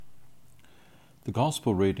The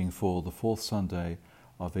Gospel reading for the fourth Sunday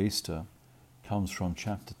of Easter comes from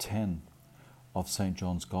chapter 10 of St.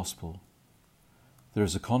 John's Gospel. There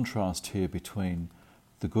is a contrast here between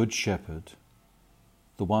the Good Shepherd,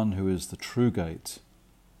 the one who is the true gate,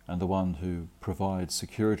 and the one who provides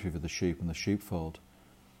security for the sheep in the sheepfold,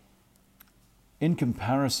 in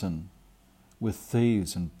comparison with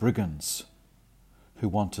thieves and brigands who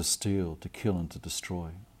want to steal, to kill and to destroy.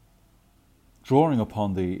 Drawing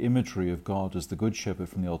upon the imagery of God as the Good Shepherd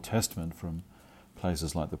from the Old Testament, from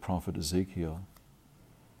places like the prophet Ezekiel,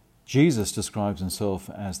 Jesus describes himself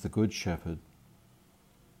as the Good Shepherd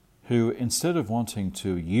who, instead of wanting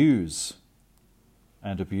to use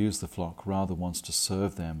and abuse the flock, rather wants to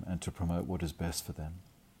serve them and to promote what is best for them.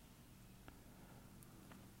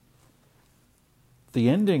 The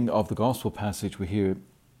ending of the Gospel passage we hear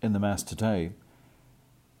in the Mass today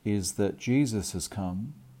is that Jesus has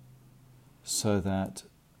come so that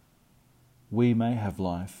we may have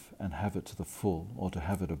life and have it to the full, or to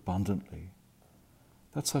have it abundantly.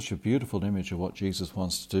 That's such a beautiful image of what Jesus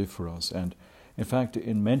wants to do for us. And in fact,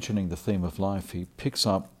 in mentioning the theme of life, he picks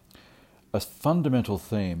up a fundamental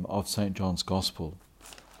theme of St. John's Gospel.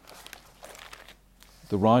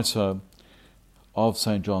 The writer of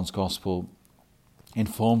St. John's Gospel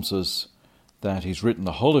informs us that he's written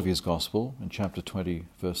the whole of his Gospel, in chapter 20,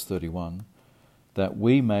 verse 31, that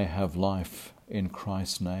we may have life in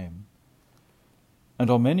Christ's name. And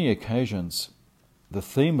on many occasions, the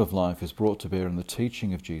theme of life is brought to bear in the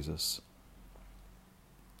teaching of Jesus.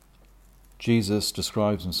 Jesus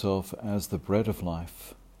describes himself as the bread of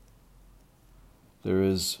life. There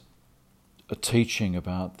is a teaching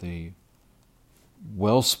about the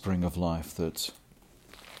wellspring of life that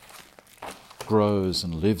grows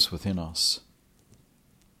and lives within us.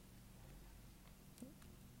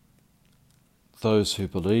 Those who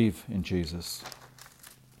believe in Jesus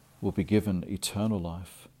will be given eternal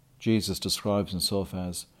life. Jesus describes himself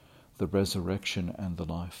as the resurrection and the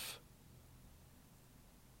life.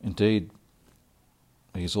 Indeed,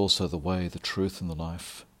 he is also the way, the truth, and the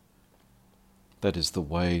life. That is the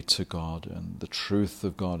way to God, and the truth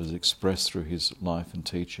of God is expressed through his life and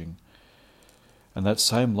teaching. And that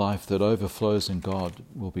same life that overflows in God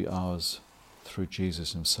will be ours through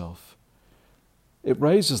Jesus himself. It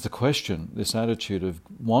raises the question, this attitude of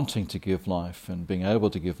wanting to give life and being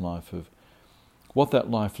able to give life, of what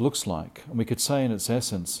that life looks like. And we could say in its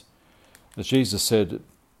essence, as Jesus said,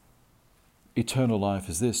 eternal life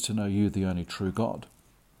is this, to know you, the only true God.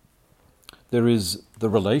 There is the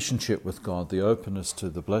relationship with God, the openness to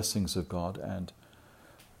the blessings of God, and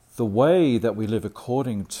the way that we live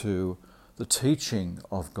according to the teaching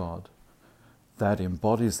of God that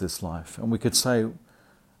embodies this life. And we could say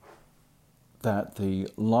that the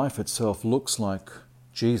life itself looks like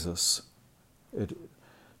Jesus.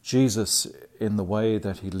 Jesus in the way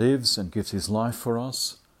that he lives and gives his life for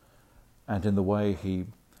us, and in the way he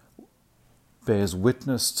bears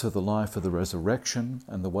witness to the life of the resurrection,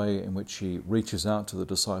 and the way in which he reaches out to the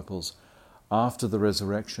disciples after the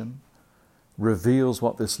resurrection, reveals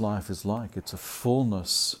what this life is like. It's a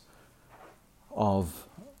fullness of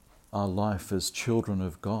our life as children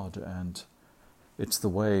of God, and it's the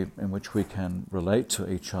way in which we can relate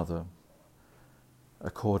to each other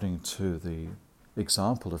according to the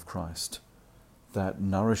example of Christ that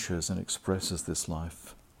nourishes and expresses this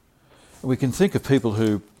life. We can think of people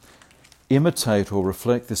who imitate or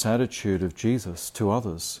reflect this attitude of Jesus to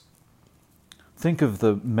others. Think of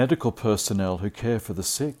the medical personnel who care for the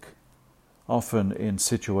sick, often in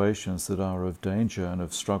situations that are of danger and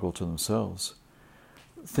of struggle to themselves.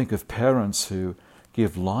 Think of parents who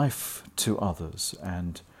give life to others,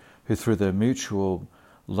 and who through their mutual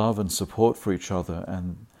love and support for each other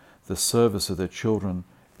and the service of their children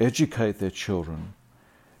educate their children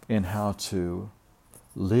in how to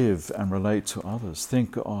live and relate to others.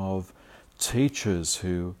 Think of teachers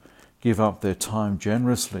who give up their time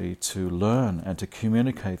generously to learn and to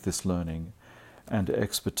communicate this learning and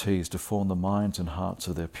expertise to form the minds and hearts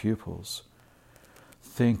of their pupils.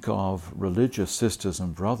 Think of religious sisters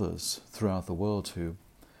and brothers throughout the world who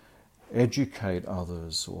educate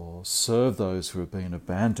others or serve those who have been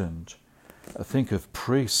abandoned. Think of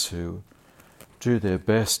priests who do their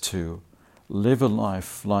best to live a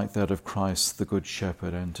life like that of Christ the Good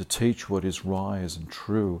Shepherd, and to teach what is wise and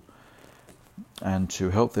true, and to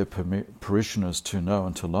help their parishioners to know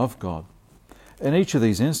and to love God. In each of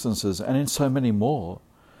these instances, and in so many more,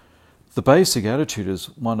 the basic attitude is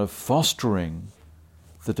one of fostering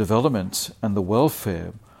the development and the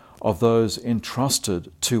welfare of those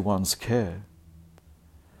entrusted to one's care.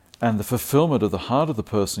 And the fulfillment of the heart of the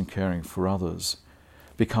person caring for others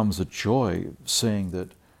becomes a joy, seeing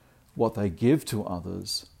that what they give to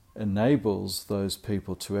others enables those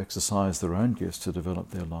people to exercise their own gifts to develop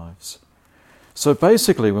their lives. So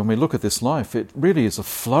basically, when we look at this life, it really is a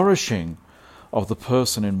flourishing of the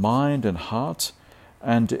person in mind and heart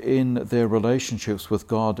and in their relationships with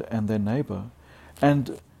God and their neighbour.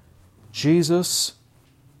 And Jesus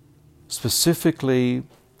specifically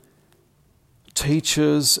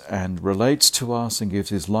teaches and relates to us and gives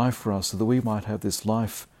his life for us so that we might have this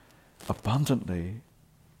life abundantly.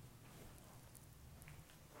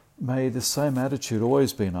 May the same attitude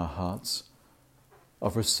always be in our hearts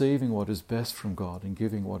of receiving what is best from God and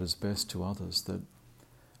giving what is best to others, that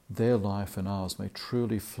their life and ours may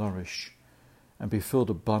truly flourish and be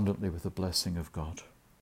filled abundantly with the blessing of God.